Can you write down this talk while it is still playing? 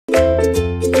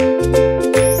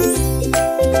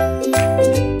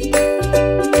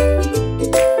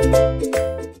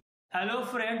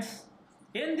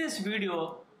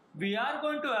we are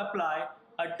going to apply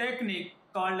a technique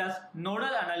called as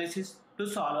nodal analysis to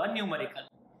solve a numerical.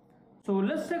 So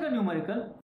let's take a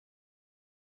numerical.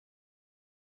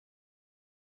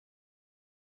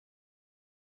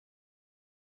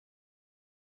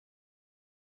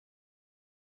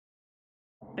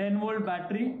 "10-volt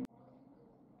battery,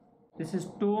 this is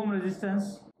 2 ohm resistance,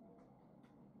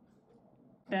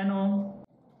 10 ohm,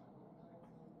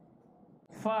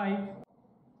 5,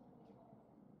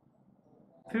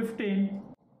 15,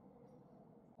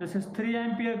 this is 3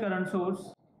 ampere current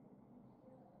source,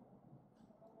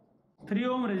 3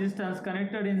 ohm resistance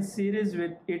connected in series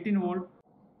with 18 volt.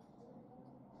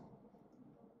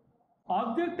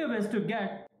 Objective is to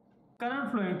get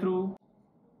current flowing through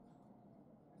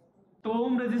 2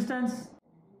 ohm resistance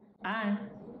and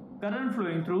current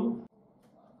flowing through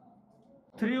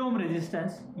 3 ohm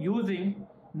resistance using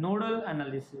nodal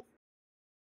analysis.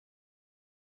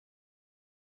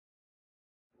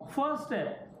 First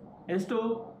step is to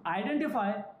identify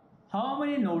how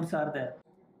many nodes are there.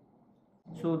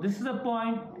 So this is a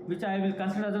point which I will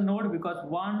consider as a node because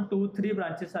 1, 2, 3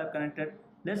 branches are connected.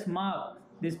 Let's mark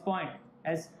this point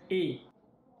as A.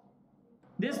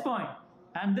 This point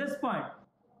and this point,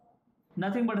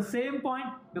 nothing but the same point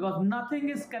because nothing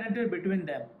is connected between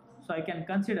them. So I can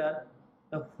consider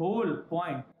the whole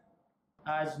point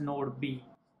as node B.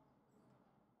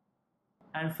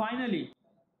 And finally,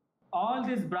 all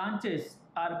these branches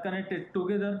are connected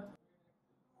together,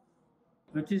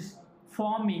 which is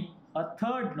forming a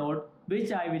third node,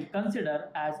 which I will consider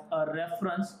as a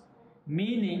reference,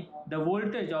 meaning the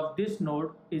voltage of this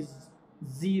node is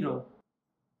 0.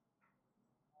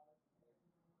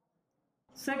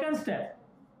 Second step,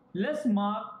 let's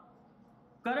mark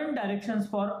current directions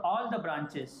for all the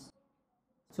branches.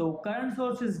 So current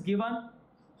source is given,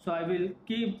 so I will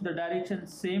keep the direction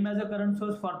same as the current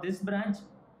source for this branch,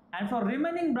 and for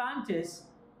remaining branches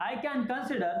I can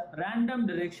consider random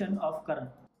direction of current.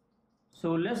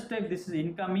 So let's take this is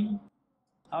incoming,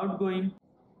 outgoing,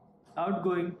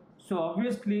 outgoing. So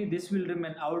obviously this will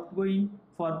remain outgoing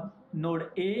for node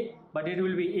A, but it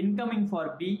will be incoming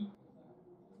for B.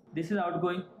 This is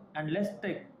outgoing, and let's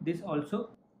take this also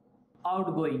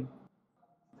outgoing.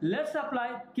 Let's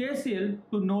apply KCL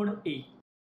to node A.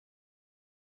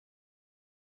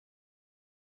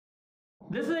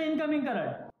 This is the incoming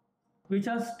current which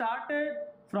has started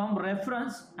from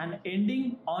reference and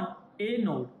ending on A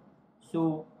node.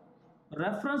 So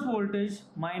reference voltage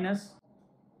minus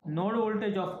node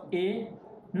voltage of A.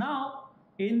 Now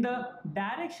in the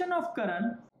direction of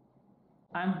current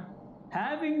I am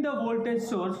having the voltage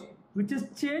source which is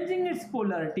changing its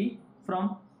polarity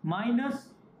from minus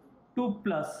to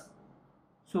plus.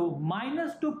 So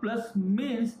minus to plus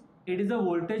means it is a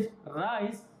voltage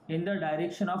rise in the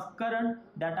direction of current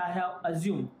that I have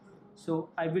assumed. So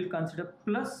I will consider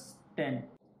plus 10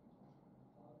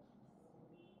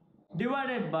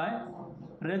 divided by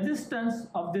resistance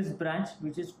of this branch,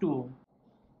 which is 2 ohm.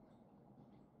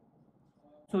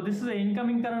 So this is the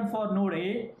incoming current for node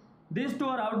A. These two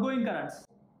are outgoing currents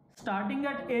starting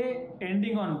at A,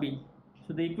 ending on B.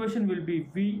 So the equation will be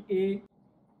VA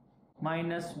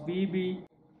minus VB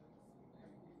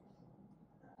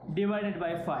divided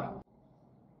by 5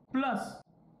 plus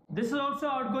this is also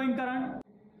outgoing current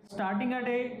starting at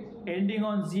A, ending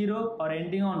on 0 or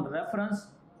ending on reference.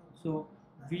 So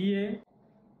VA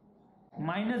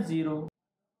minus 0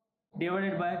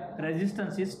 divided by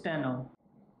resistance is 10 ohm.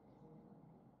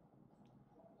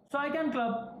 So I can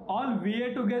club all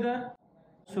VA together.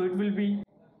 So it will be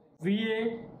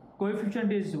VA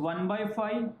coefficient is 1 by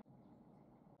 5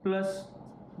 plus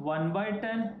 1 by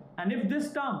 10, and if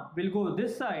this term will go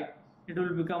this side, it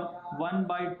will become 1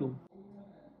 by 2.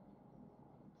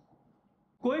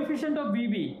 Coefficient of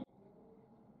VB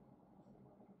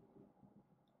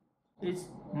is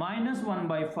minus 1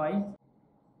 by 5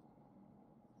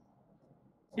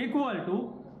 equal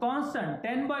to constant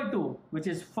 10 by 2, which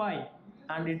is 5,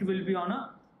 and it will be on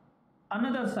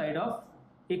another side of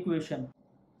equation.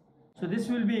 So this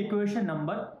will be equation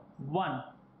number 1.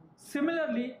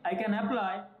 Similarly, I can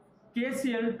apply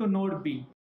KCL to node B.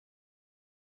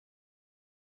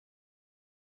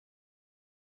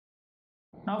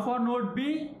 Now for node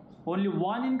B, only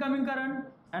one incoming current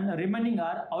and remaining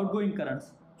are outgoing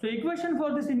currents. So equation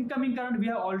for this incoming current we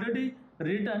have already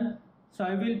written, so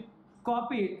I will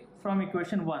copy it from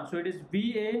equation 1. So it is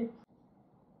VA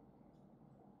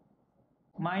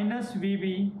minus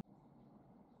VB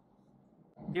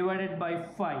divided by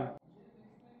 5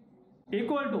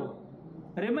 equal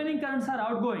to remaining currents are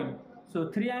outgoing,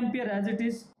 so 3 ampere as it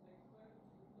is,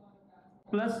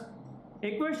 plus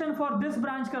equation for this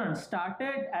branch current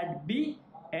started at B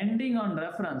ending on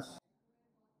reference.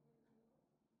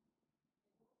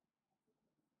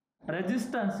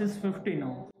 Resistance is 15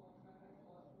 ohm.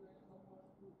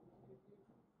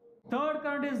 Third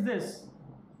current is this,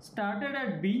 started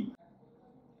at B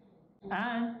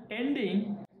and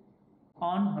ending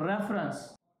on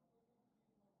reference.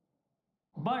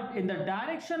 But in the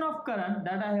direction of current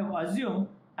that I have assumed,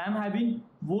 I am having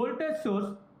voltage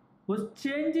source was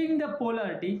changing the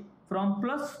polarity from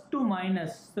plus to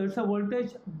minus. So it's a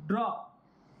voltage drop.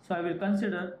 So I will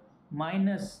consider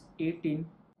minus 18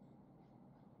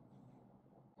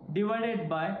 divided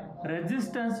by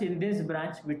resistance in this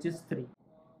branch, which is 3.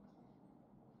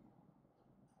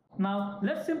 Now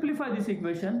let's simplify this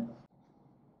equation.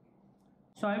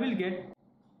 So I will get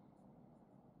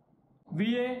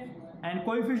VA, and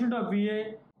coefficient of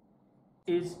VA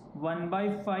is 1 by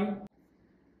 5.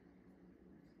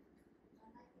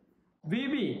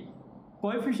 VB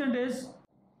coefficient is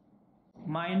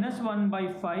minus 1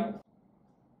 by 5,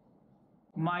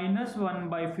 minus 1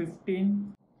 by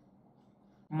 15,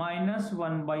 minus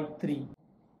 1 by 3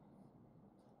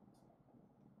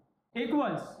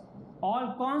 equals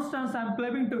all constants I am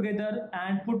clubbing together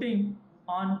and putting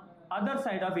on other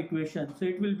side of equation. So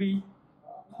it will be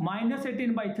minus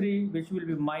 18 by 3, which will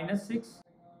be minus 6,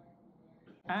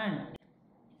 and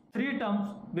 3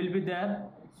 terms will be there,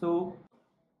 so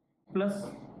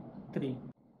plus 3.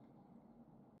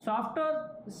 So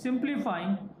after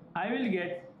simplifying, I will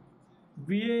get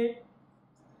VA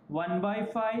 1 by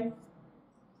 5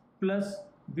 plus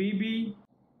VB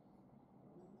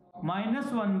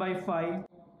minus 1 by 5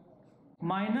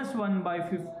 minus 1 by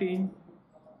 15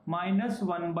 minus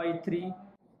 1 by 3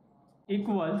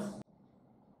 equals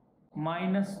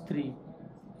minus 3.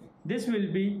 This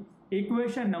will be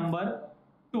equation number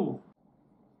 2.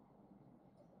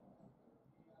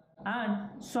 And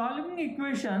solving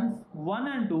equations 1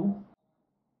 and 2,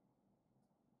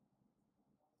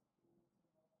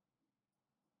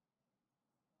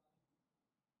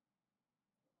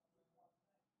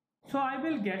 so I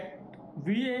will get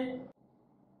VA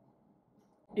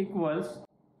equals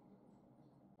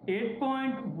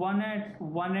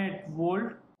 8.1818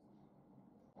 volt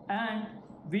and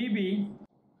VB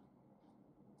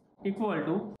equal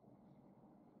to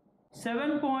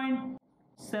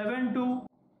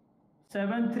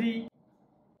 7.7273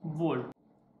 volt.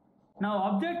 Now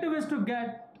objective is to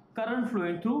get current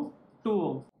flowing through 2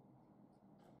 ohm.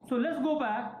 So let's go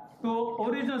back to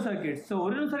original circuit. So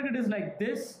original circuit is like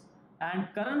this, and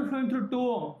current flowing through 2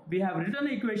 ohm, we have written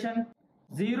equation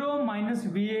 0 minus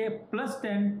VA plus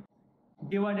 10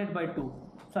 divided by 2.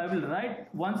 So I will write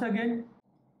once again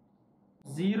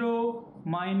 0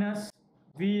 minus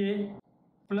VA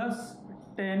plus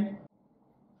 10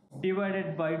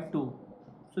 divided by 2.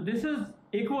 So this is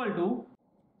equal to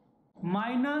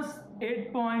minus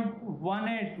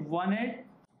 8.1818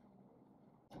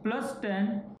 plus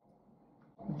 10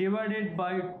 divided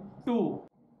by 2.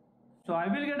 So I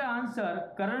will get an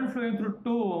answer, current flowing through 2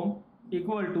 ohm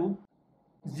equal to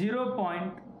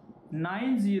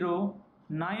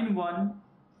 0.9091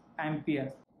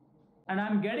 ampere. And I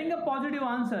am getting a positive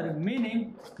answer,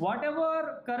 meaning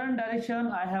whatever current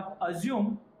direction I have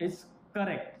assumed is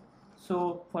correct.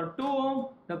 So for 2 ohm,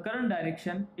 the current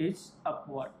direction is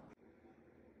upward.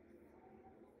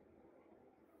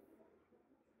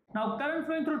 Now current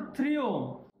flowing through 3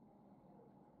 ohm.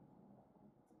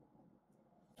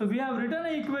 So we have written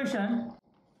an equation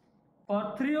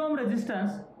for 3 ohm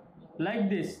resistance like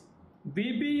this,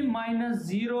 VB minus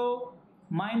 0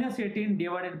 minus 18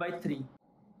 divided by 3.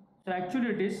 So actually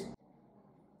it is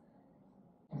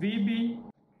VB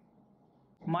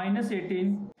minus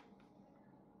 18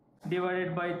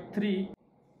 divided by 3.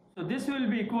 So this will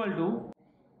be equal to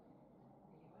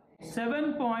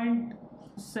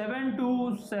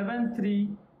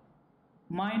 7.7273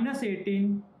 minus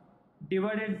 18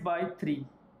 divided by 3.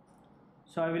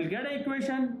 So I will get an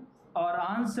equation or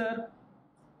answer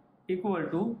equal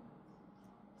to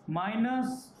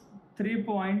minus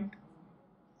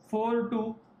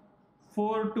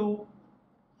 3.4242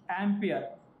 ampere.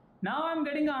 Now I am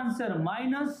getting answer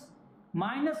minus.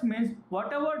 Minus means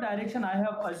whatever direction I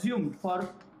have assumed for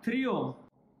 3 ohm,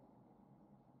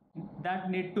 that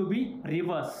need to be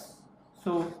reverse.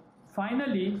 So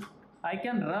finally I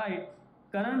can write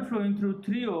current flowing through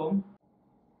 3 ohm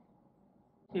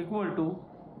equal to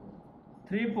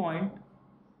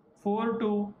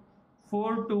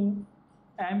 3.4242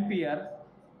 ampere,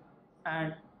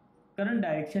 and current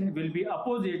direction will be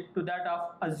opposite to that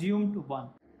of assumed one.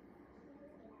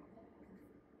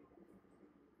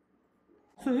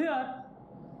 So here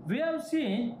we have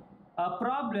seen a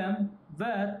problem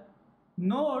where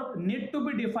node need to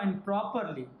be defined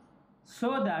properly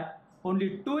so that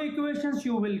only two equations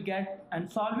you will get,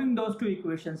 and solving those two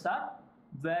equations are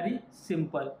very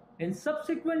simple. In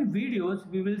subsequent videos,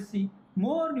 we will see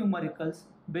more numericals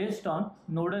based on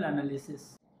nodal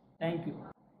analysis. Thank you.